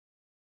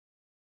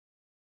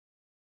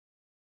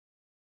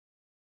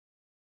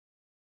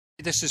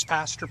This is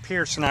Pastor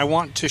Pierce, and I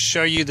want to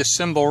show you the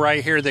symbol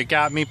right here that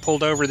got me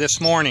pulled over this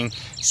morning.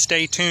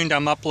 Stay tuned,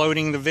 I'm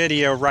uploading the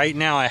video right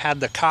now. I had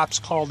the cops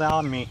called out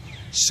on me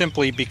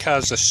simply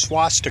because a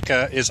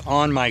swastika is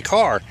on my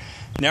car.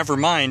 Never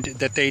mind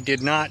that they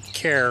did not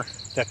care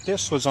that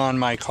this was on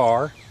my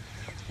car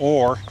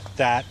or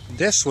that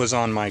this was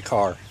on my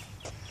car.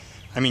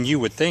 I mean, you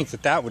would think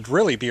that that would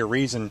really be a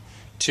reason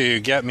to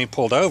get me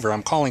pulled over.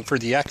 I'm calling for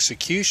the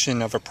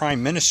execution of a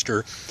prime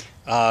minister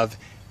of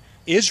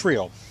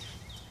Israel.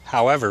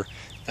 However,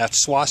 that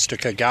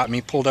swastika got me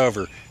pulled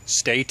over.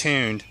 Stay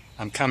tuned.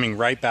 I'm coming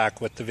right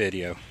back with the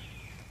video.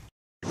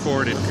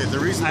 Recorded. Okay, the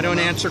reason I don't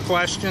answer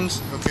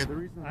questions. Okay, the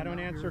reason I don't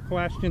answer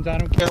questions. I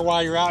don't care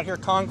why you're out here.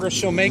 Congress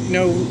shall make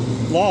no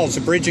laws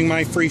abridging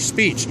my free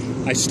speech.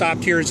 I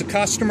stopped here as a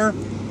customer,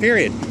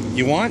 period.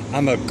 You want?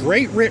 I'm a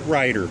great writ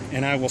writer,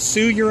 and I will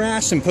sue your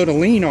ass and put a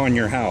lien on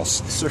your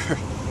house. Sir,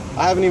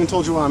 I haven't even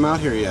told you why I'm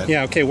out here yet.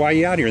 Yeah, okay, why are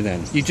you out here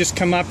then? You just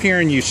come up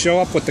here and you show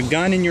up with a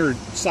gun in your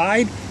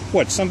side?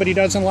 What, somebody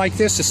doesn't like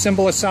this? A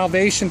symbol of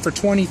salvation for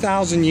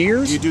 20,000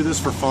 years? Do you do this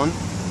for fun?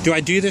 Do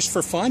I do this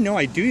for fun? No,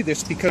 I do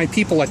this because my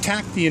people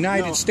attack the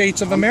United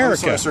States of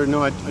America. I'm sorry, sir.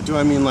 No,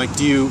 I mean, like,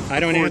 do you...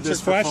 I don't answer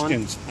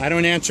questions. I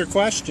don't answer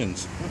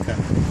questions. Okay.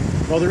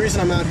 Well, the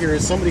reason I'm out here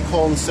is somebody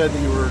called and said that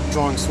you were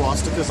drawing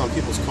swastikas on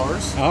people's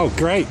cars. Oh,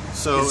 great.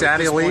 So is that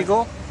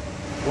illegal?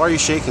 Why are you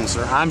shaking,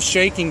 sir? I'm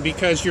shaking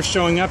because you're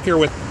showing up here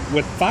with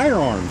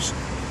firearms.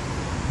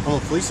 I'm a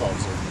police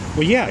officer.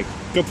 Well, yeah.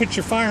 Go put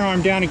your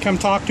firearm down and come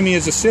talk to me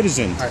as a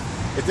citizen. All right.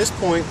 At this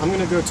point, I'm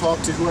going to go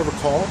talk to whoever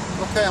called.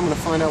 Okay, I'm going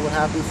to find out what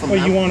happened from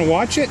Well, you want to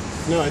watch it?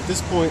 No, at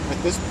this point...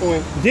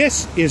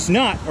 This is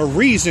not a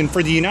reason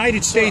for the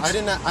United States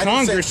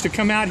Congress to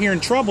come out here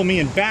and trouble me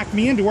and back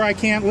me into where I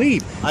can't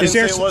leave. I didn't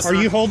say it was, sir.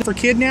 Are you holding for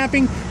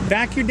kidnapping?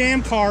 Back your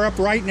damn car up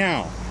right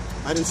now.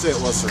 I didn't say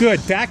it was, sir.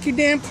 Good. Back your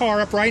damn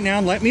car up right now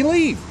and let me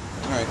leave.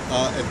 All right,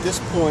 at this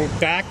point...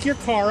 Back your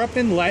car up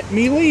and let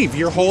me leave.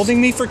 You're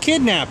holding me for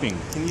kidnapping.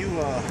 Can you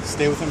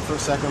stay with him for a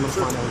second? I'm going to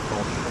find out who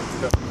called.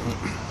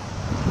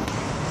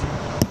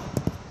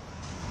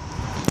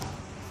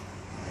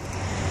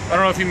 I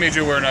don't know if he made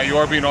you aware or not. You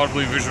are being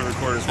audibly visually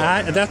recorded as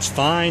well. That's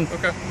fine.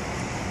 Okay.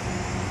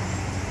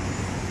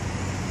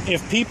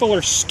 If people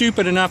are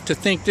stupid enough to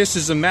think this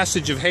is a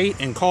message of hate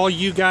and call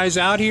you guys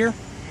out here,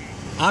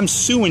 I'm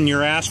suing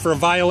your ass for a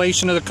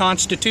violation of the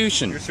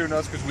Constitution. You're suing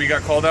us because we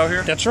got called out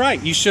here? That's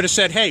right. You should have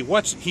said, hey,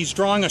 he's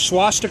drawing a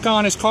swastika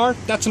on his car?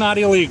 That's not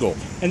illegal.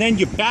 And then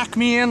you back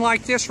me in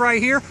like this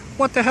right here?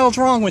 What the hell's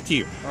wrong with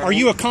you? Are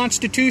you a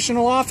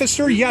constitutional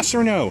officer? Yes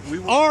or no?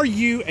 Are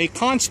you a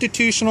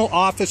constitutional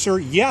officer?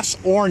 Yes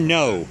or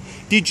no?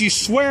 Did you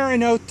swear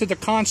an oath to the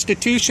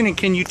Constitution? And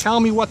can you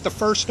tell me what the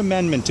First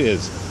Amendment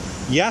is?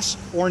 Yes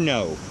or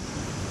no?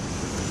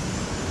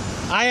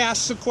 I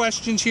ask the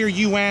questions here,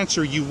 you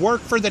answer. You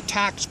work for the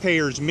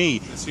taxpayers,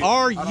 me.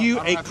 Are you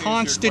a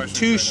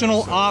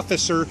constitutional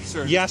officer,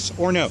 yes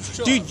or no?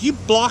 Dude, you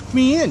blocked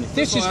me in.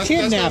 This is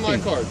kidnapping. That's not my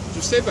card.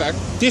 Just stay back.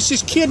 This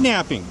is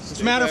kidnapping.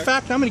 As a matter of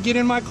fact, I'm going to get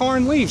in my car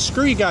and leave.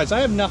 Screw you guys.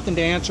 I have nothing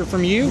to answer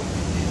from you.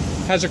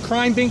 Has a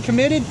crime been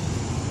committed?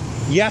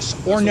 Yes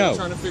or no?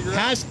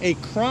 Has a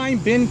crime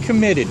been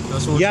committed?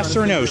 Yes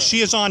or no? She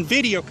is on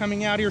video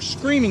coming out here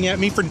screaming at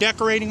me for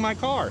decorating my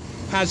car.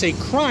 Has a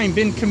crime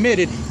been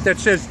committed that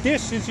says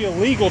this is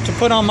illegal to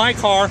put on my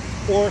car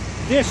or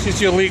this is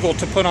illegal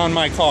to put on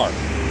my car?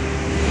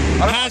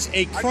 Has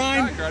a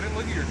crime... I didn't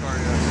look at your car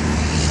yet.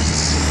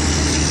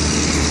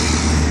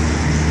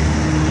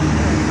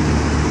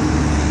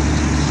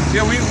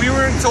 Yeah, we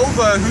weren't told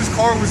whose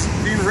car was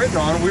being written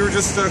on. We were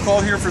just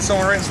called here for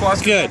someone writing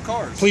swastikas on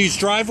cars. Please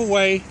drive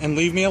away and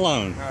leave me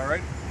alone. All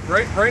right.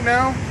 Right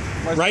now?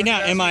 Right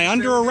now, am I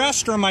under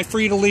arrest or am I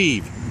free to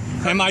leave?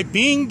 Am I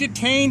being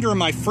detained or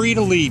am I free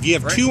to leave? You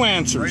have two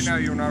answers. Right now,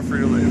 you're not free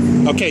to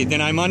leave. Okay, then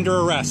I'm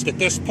under arrest. At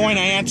this point,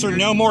 I answer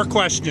no more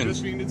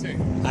questions. You're just being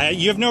detained.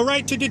 You have no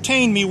right to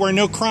detain me where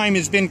no crime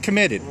has been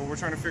committed. Well, we're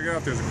trying to figure out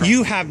if there's a crime.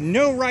 You have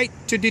no right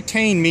to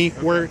detain me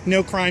where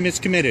no crime is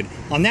committed.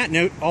 On that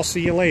note, I'll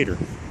see you later.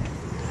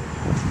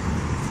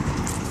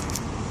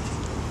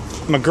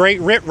 I'm a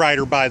great writ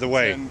writer, by the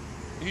way. And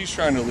he's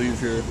trying to leave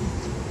here.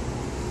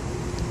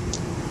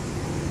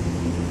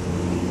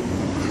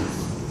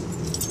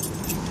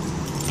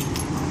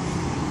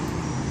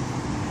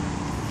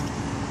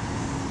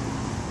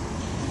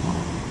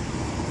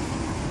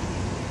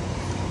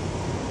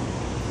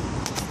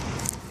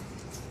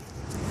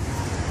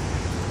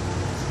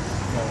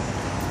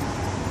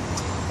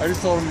 I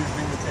just told him he's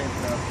being detained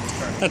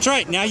now. That's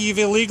right. Now you've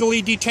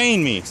illegally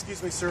detained me.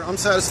 Excuse me, sir. I'm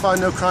satisfied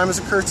no crime has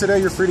occurred today.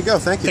 You're free to go.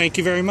 Thank you. Thank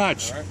you very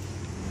much. All right.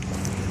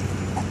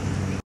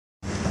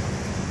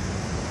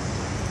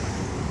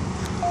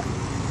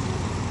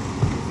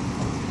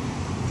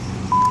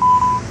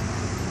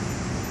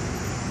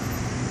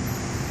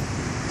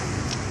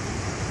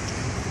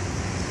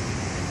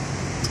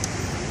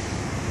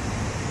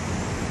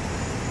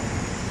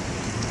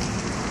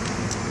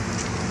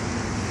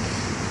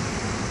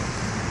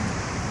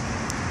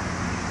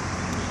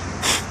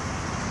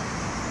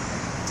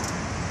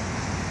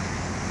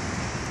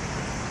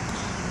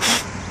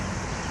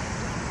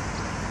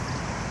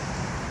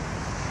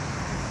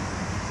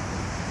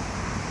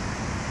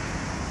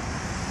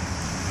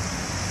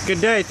 Good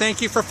day.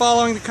 Thank you for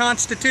following the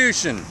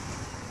Constitution.